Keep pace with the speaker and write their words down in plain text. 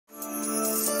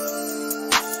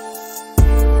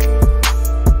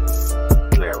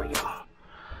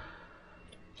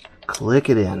Slick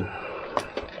it in.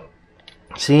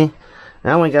 See?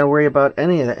 Now we gotta worry about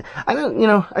any of that. I don't,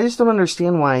 I just don't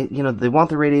understand why, they want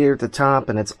the radiator at the top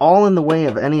and it's all in the way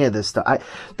of any of this stuff.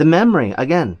 The memory,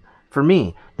 again, for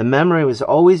me, the memory has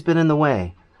always been in the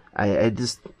way. I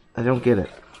don't get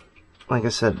it. Like I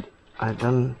said, I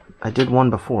did one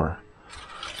before.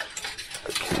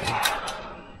 Okay.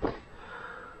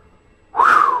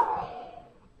 Whew.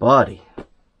 Buddy.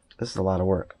 This is a lot of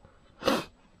work.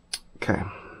 Okay.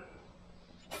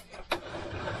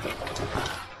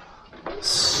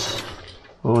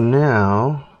 So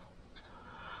now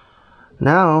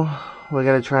we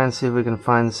gotta try and see if we can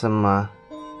find some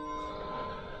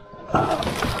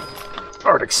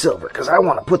Arctic Silver, because I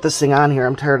want to put this thing on here.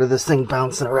 I'm tired of this thing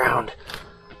bouncing around.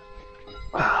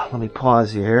 Let me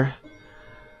pause you here.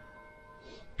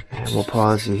 And we'll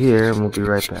pause you here and we'll be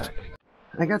right back.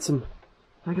 I got some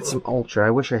Ultra.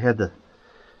 I wish I had the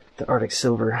Arctic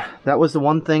Silver. That was the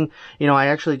one thing, I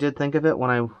actually did think of it when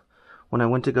I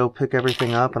went to go pick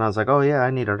everything up, and I was like, oh yeah,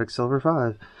 I need Arctic Silver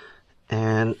 5.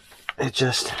 And it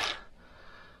just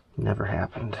never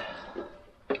happened.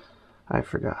 I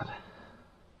forgot.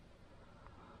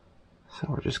 So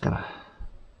we're just gonna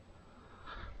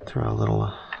throw a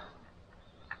little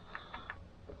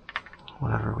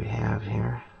whatever we have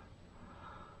here.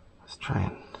 Let's try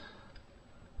and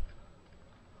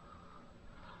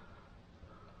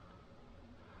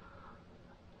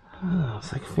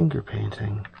it's like finger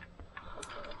painting.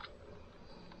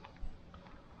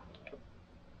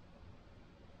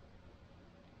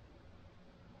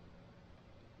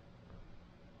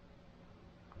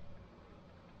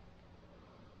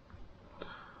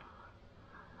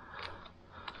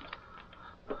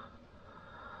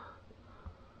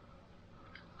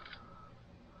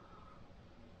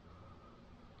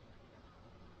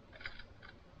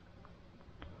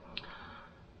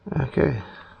 Okay,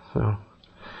 so,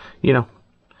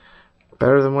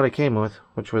 better than what I came with,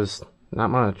 which was not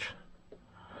much.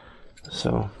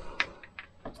 So,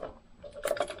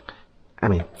 I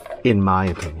mean, in my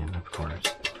opinion, of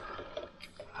course.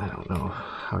 I don't know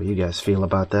how you guys feel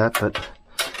about that, but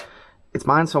it's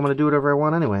mine, so I'm going to do whatever I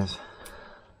want anyways.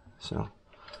 So,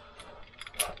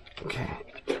 okay.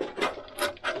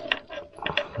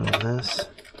 Move this.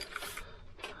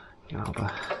 Get all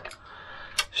the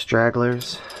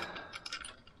stragglers.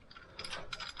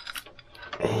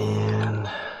 And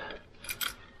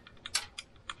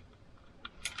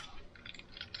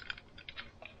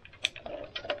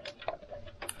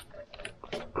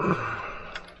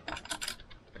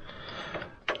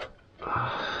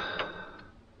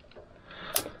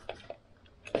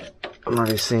I'm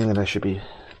already seeing that I should be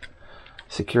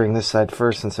securing this side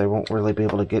first, since I won't really be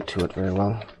able to get to it very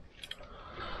well.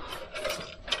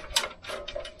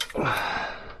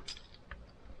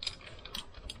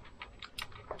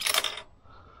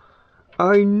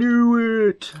 I knew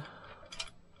it!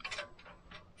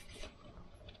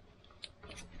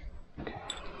 Okay.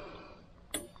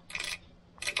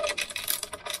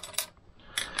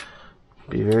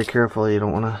 Be very careful, you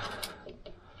don't want to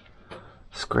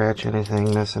scratch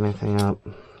anything, mess anything up.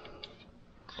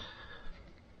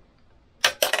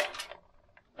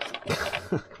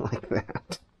 Like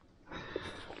that.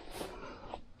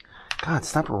 God,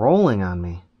 stop rolling on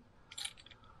me.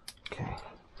 Okay.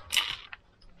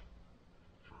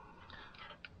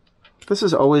 This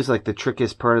is always like the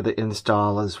trickiest part of the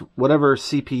install, is whatever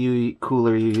CPU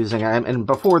cooler you're using. And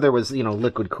before there was,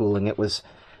 liquid cooling, it was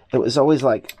always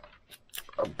like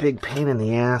a big pain in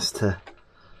the ass to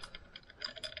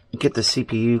get the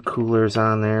CPU coolers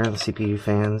on there, the CPU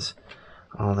fans,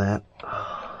 all that.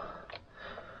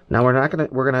 Now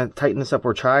we're gonna tighten this up.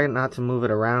 We're trying not to move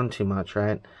it around too much,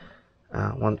 right?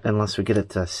 Unless we get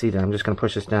it seated. I'm just gonna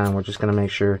push this down. We're just gonna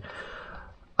make sure.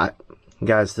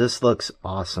 Guys, this looks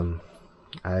awesome.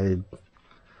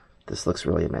 This looks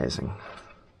really amazing.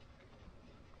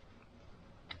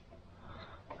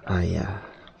 Yeah.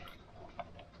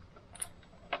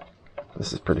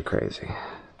 This is pretty crazy.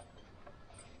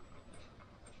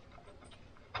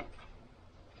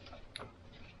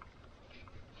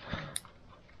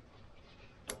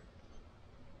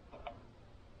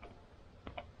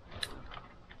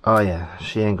 Oh yeah,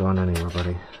 she ain't going anywhere,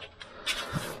 buddy.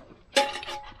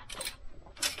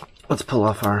 Let's pull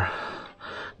off our...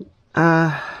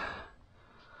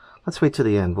 let's wait till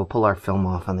the end. We'll pull our film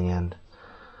off on the end.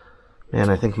 Man,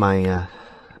 I think my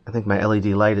LED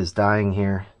light is dying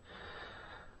here.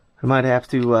 I might have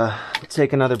to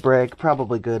take another break.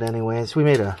 Probably good anyways. We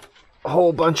made a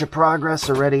whole bunch of progress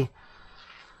already.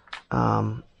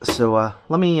 So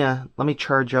let me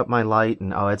charge up my light,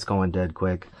 and oh, it's going dead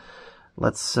quick.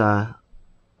 Let's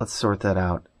let's sort that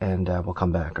out, and we'll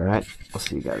come back. All right, I'll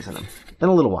see you guys in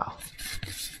a little while.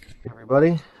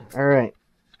 Everybody, all right.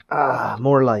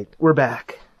 More light. We're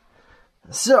back.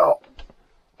 So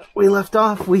we left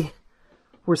off. We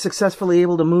were successfully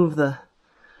able to move the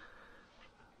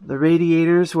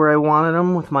radiators where I wanted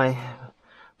them with my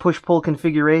push-pull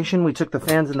configuration. We took the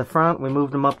fans in the front. We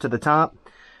moved them up to the top.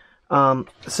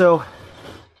 So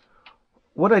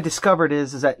what I discovered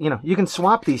is that, you know, you can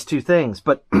swap these two things,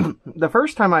 but the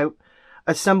first time I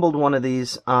assembled one of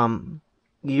these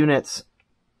units,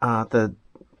 the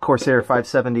Corsair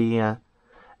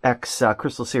 570X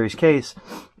Crystal Series case,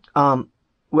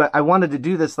 I wanted to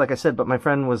do this, like I said, but my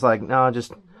friend was like, no,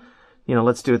 just, you know,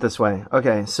 let's do it this way.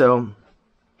 Okay, so,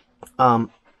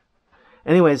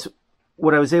 anyways,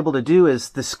 what I was able to do is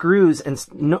the screws,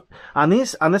 and on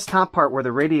this top part where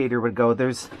the radiator would go,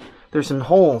 there's some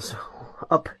holes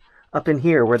up in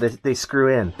here where they screw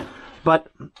in.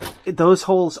 But those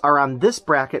holes are on this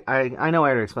bracket. I know I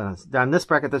already explained this. On this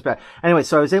bracket, this bracket. Anyway,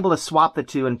 so I was able to swap the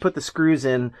two and put the screws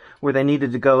in where they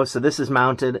needed to go. So this is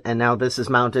mounted, and now this is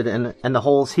mounted. And the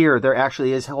holes here, there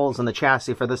actually is holes in the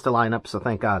chassis for this to line up, so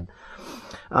thank God.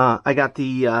 I got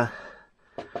the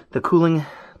cooling,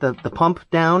 the pump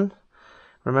down.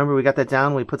 Remember, we got that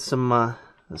down. We put some what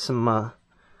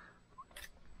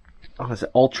is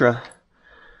it, ultra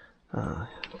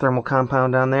thermal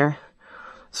compound down there.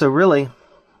 So really,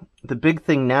 the big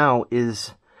thing now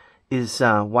is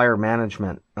wire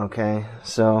management. Okay,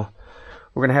 so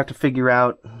we're gonna have to figure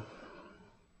out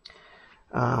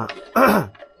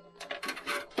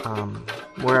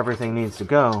where everything needs to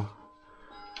go.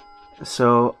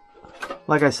 So,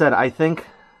 like I said, I think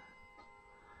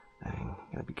I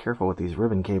gotta be careful with these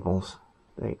ribbon cables.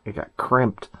 They got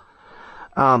crimped.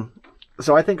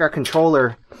 So I think our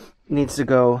controller needs to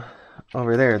go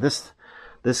over there. This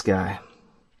guy.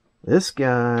 This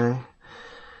guy.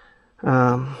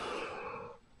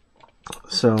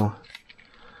 So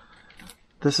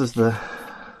this is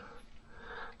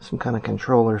some kind of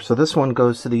controller. So this one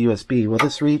goes to the USB. Will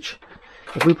this reach?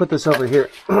 If we put this over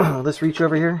here, will this reach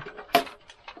over here?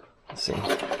 Let's see.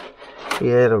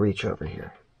 Yeah, it'll reach over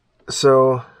here.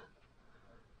 So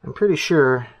I'm pretty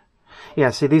sure. Yeah,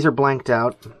 see, these are blanked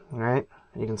out, right?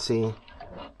 You can see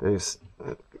there's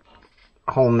a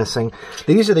hole missing.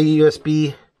 These are the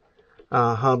USB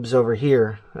hubs over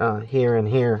here, here and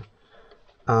here.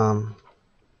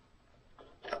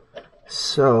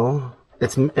 So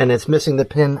it's missing the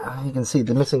pin. You can see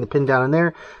missing the pin down in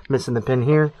there, missing the pin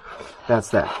here. That's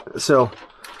that. So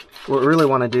what we really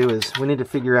want to do is we need to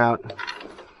figure out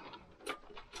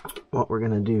what we're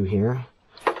going to do here.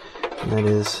 And that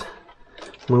is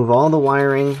move all the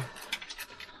wiring.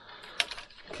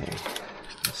 Okay,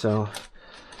 so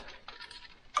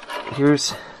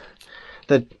here's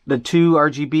the two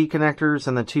RGB connectors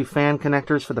and the two fan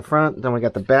connectors for the front. Then we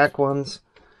got the back ones,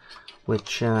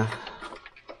 which are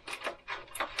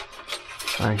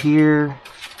here.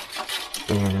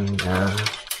 And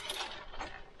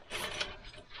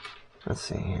let's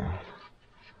see here.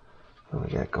 What do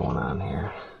we got going on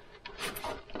here?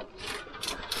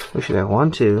 We should have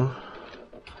 1, 2,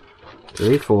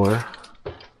 3, 4.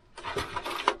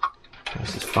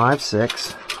 This is 5,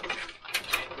 6.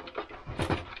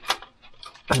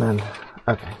 And then,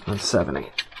 okay, that's 7,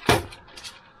 8.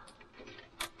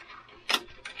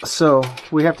 So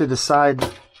we have to decide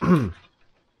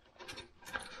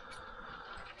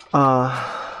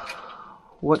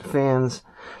what fans.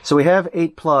 So we have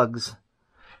 8 plugs,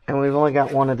 and we've only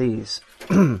got one of these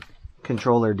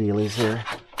controller dealies here.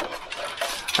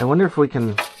 I wonder if we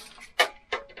can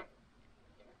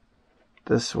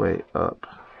this way up.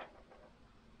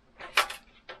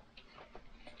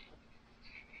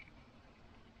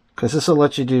 Because this will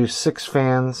let you do 6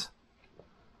 fans.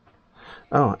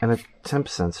 Oh, and a temp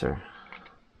sensor.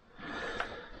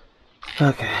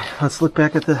 Okay, let's look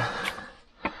back at the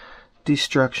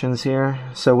instructions here.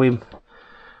 So we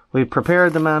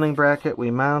prepared the mounting bracket. We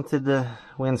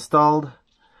installed.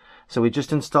 So we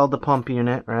just installed the pump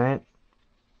unit, right?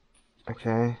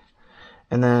 Okay,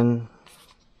 and then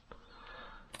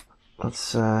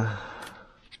let's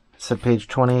it's at page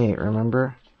 28.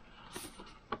 Remember?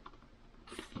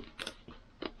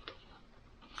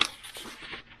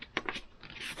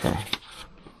 Okay.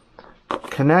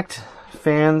 Connect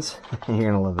fans.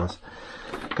 You're gonna love this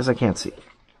because I can't see.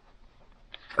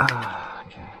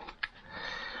 Okay.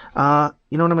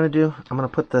 You know what I'm gonna do? I'm gonna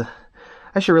put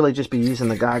I should really just be using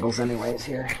the goggles anyways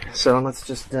here. So let's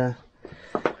just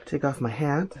take off my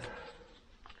hat,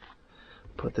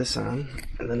 put this on,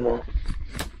 and then we'll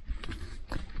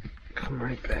come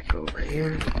right back over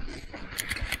here.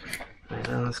 I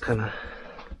know it's kind of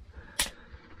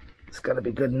got to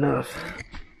be good enough.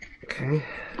 Okay.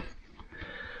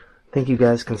 I think you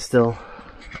guys can still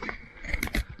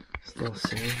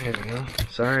see. There we go.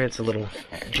 Sorry, it's a little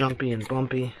jumpy and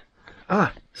bumpy.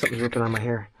 Ah, something's ripping on my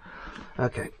hair.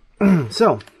 Okay.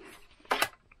 So,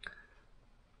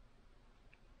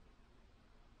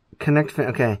 connect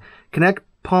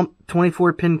pump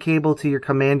 24-pin cable to your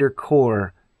commander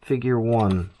core. Figure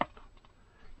 1.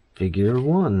 Figure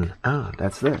 1. Ah,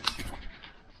 that's this.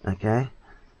 Okay.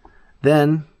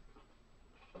 Then,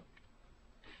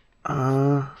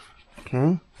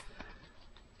 okay.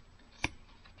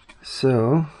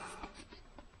 So,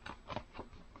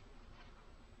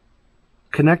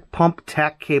 connect pump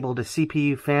TAC cable to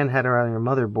CPU fan header on your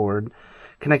motherboard.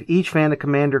 Connect each fan to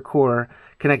commander core.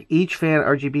 Connect each fan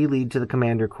RGB lead to the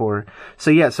commander core. So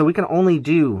yeah, so we can only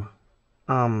do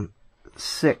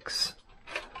 6.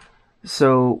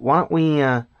 So why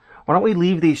don't we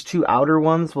leave these 2 outer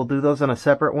ones? We'll do those on a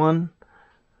separate one.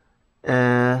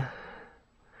 And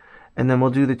then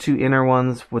we'll do the 2 inner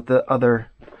ones with the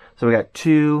other. So we got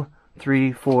 2,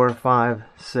 3, 4, 5,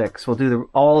 6. We'll do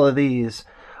all of these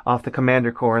off the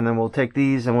commander core, and then we'll take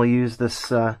these and we'll use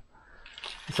this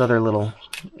this other little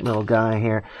guy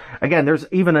here. Again, there's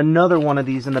even another one of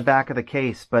these in the back of the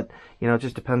case, but you know, it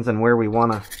just depends on where we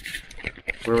wanna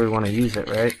use it,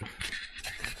 right?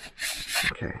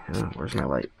 Okay, where's my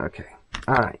light? Okay,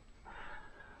 all right.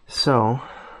 So,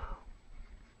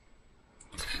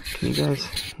 can you guys?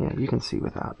 Yeah, you can see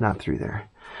without, not through there.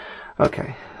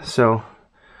 Okay, so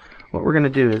what we're gonna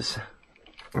do is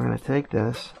we're gonna take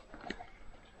this,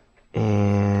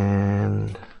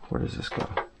 and where does this go?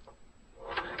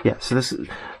 Yeah, so this is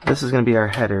going to be our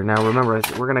header. Now remember,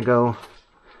 we're going to go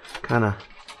kind of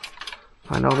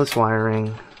find all this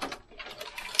wiring,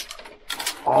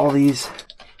 all this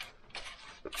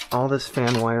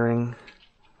fan wiring.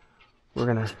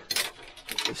 We're going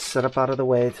to set up out of the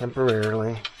way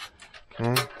temporarily.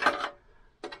 Okay,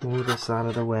 move this out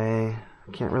of the way.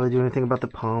 Can't really do anything about the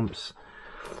pumps.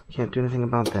 Can't do anything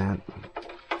about that.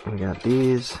 We got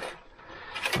these.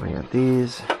 We got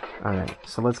these. All right,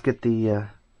 so let's get the.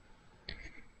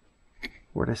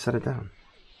 Where'd I set it down?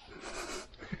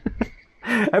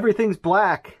 Everything's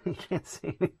black. You can't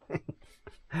see anything.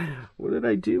 What did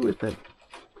I do with it?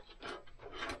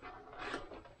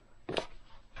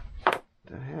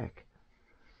 The heck?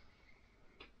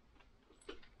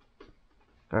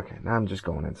 Okay, now I'm just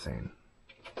going insane.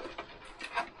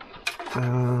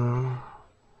 Oh,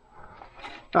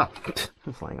 it's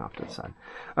flying off to the side.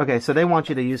 Okay, so they want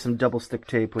you to use some double stick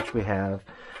tape, which we have.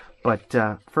 But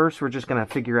first, we're just going to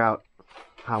figure out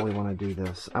how we want to do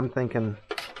this. I'm thinking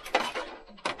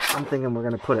we're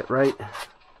going to put it right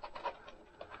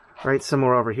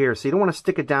somewhere over here. So you don't want to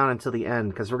stick it down until the end,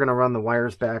 because we're going to run the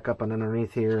wires back up and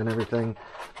underneath here and everything,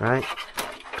 right?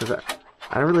 Because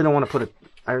I really don't want to put it.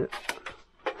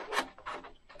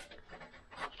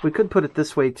 We could put it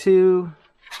this way too.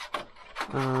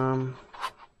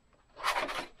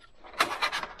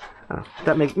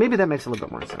 Maybe that makes a little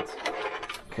bit more sense.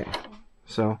 Okay,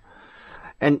 so.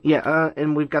 And yeah,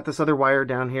 and we've got this other wire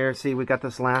down here. See, we got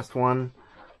this last one.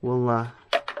 We'll,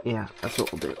 yeah, that's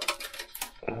what we'll do.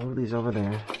 Move these over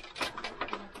there.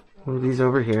 Move these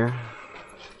over here.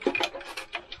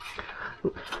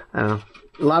 I don't know.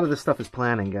 A lot of this stuff is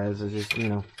planning, guys. It's just, you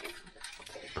know,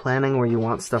 planning where you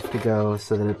want stuff to go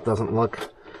so that it doesn't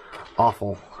look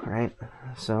awful, right?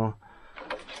 So,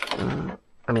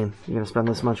 I mean, you're going to spend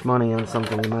this much money on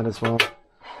something, you might as well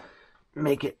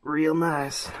make it real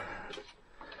nice.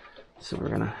 So we're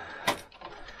gonna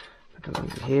put it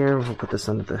under here. We'll put this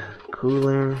under the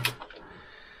cooler,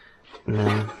 and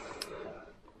then.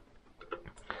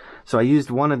 So I used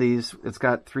one of these. It's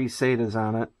got 3 SATAs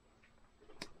on it.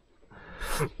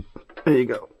 There you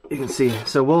go. You can see.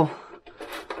 So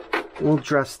we'll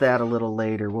dress that a little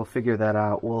later. We'll figure that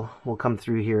out. We'll come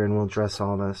through here and we'll dress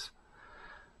all this.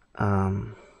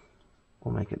 We'll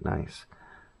make it nice.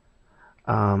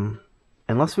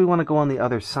 Unless we want to go on the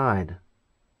other side.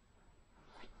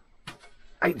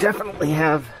 I definitely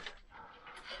have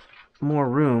more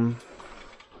room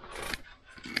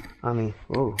on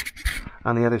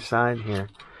the other side here.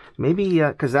 Maybe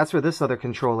because that's where this other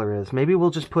controller is. Maybe we'll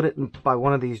just put it by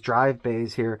one of these drive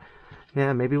bays here.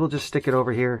 Yeah, maybe we'll just stick it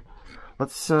over here.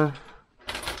 Let's look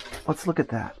at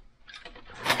that.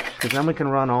 Because then we can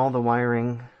run all the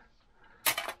wiring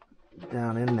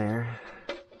down in there.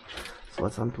 So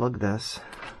let's unplug this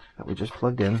that we just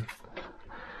plugged in.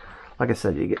 Like I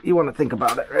said, you want to think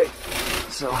about it, right?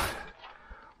 So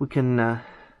we can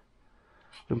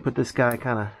put this guy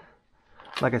kind of,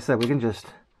 like I said, we can just,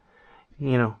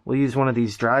 you know, we'll use one of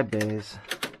these drive bays.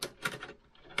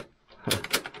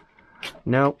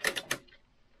 Nope.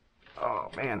 Oh,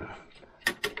 man.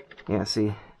 Yeah,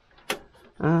 see.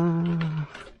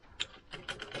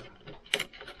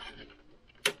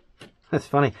 That's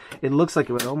funny. It looks like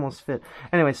it would almost fit.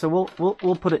 Anyway, so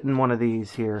we'll put it in one of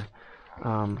these here.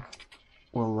 We'll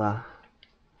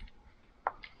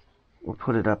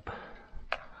put it up.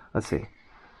 Let's see.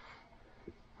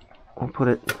 We'll put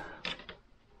it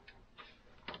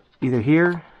either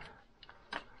here.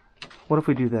 What if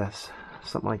we do this?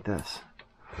 Something like this.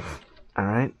 All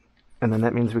right. And then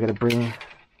that means we got to bring,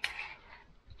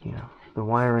 you know, the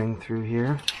wiring through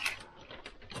here.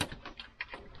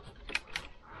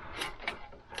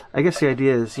 I guess the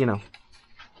idea is, you know,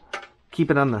 keep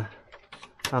it on the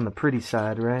pretty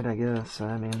side, right? I guess.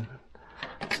 I mean,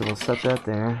 so we'll set that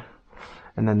there,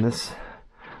 and then this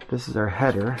is our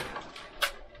header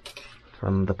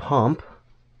from the pump,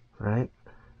 right?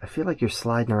 I feel like you're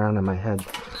sliding around in my head.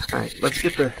 All right, let's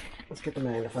get the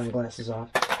magnifying glasses off.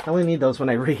 I only need those when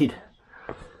I read.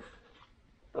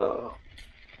 Oh.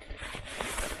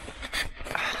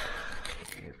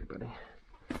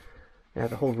 Yeah,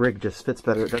 the whole rig just fits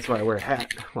better. That's why I wear a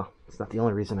hat. Well, it's not the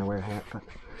only reason I wear a hat, but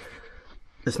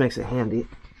this makes it handy.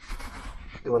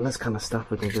 Doing this kind of stuff,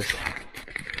 we can just,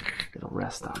 it'll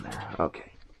rest on there.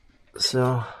 Okay.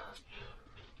 So,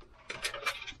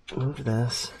 move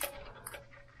this.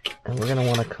 And we're going to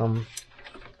want to come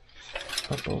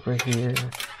up over here.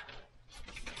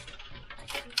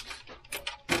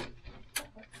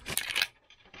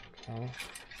 Okay.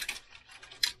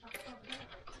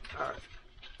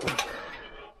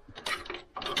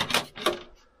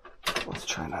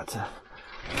 Try not to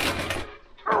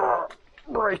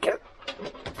break it.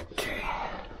 Okay.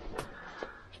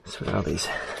 So now these.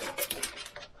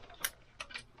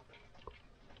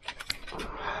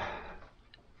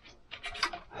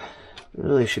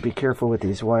 Really should be careful with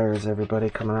these wires, everybody,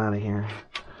 coming out of here.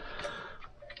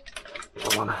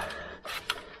 I want to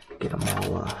get them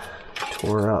all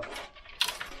tore up.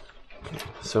 Okay,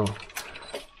 so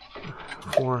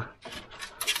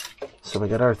so we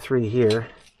got our 3 here.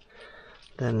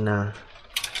 Then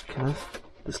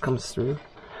this comes through.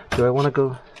 Do I want to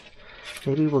go?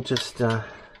 Maybe we'll just kind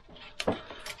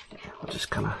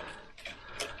of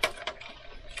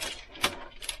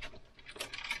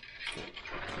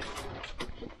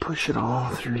push it all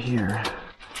through here.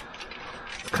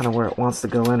 It's kind of where it wants to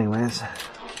go, anyways.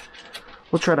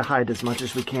 We'll try to hide as much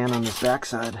as we can on this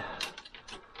backside.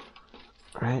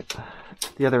 Right?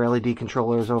 The other LED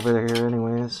controller is over there,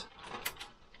 anyways.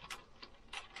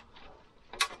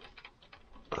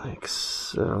 Like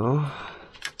so.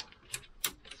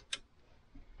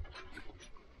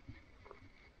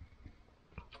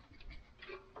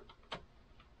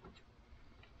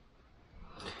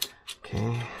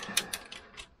 Okay.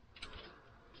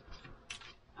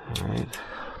 All right.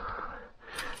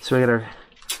 So we got our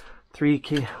 3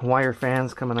 key wire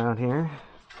fans coming out here,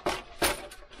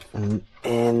 and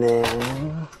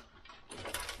then.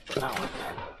 Oh,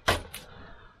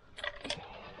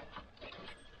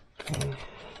 okay.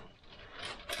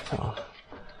 So,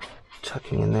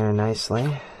 tucking in there nicely.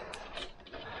 And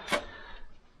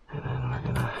then we're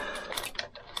gonna...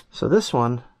 So this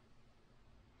one,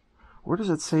 where does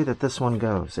it say that this one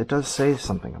goes? It does say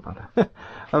something about it.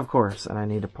 Of course, and I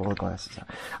need to pull the glasses out.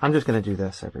 I'm just gonna do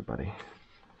this, everybody.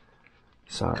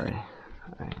 Sorry.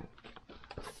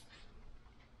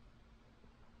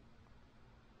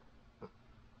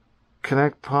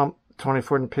 Connect pump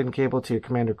 24-pin cable to your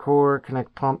commander core.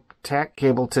 Connect pump TAC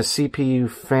cable to CPU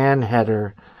fan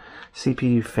header.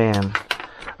 CPU fan.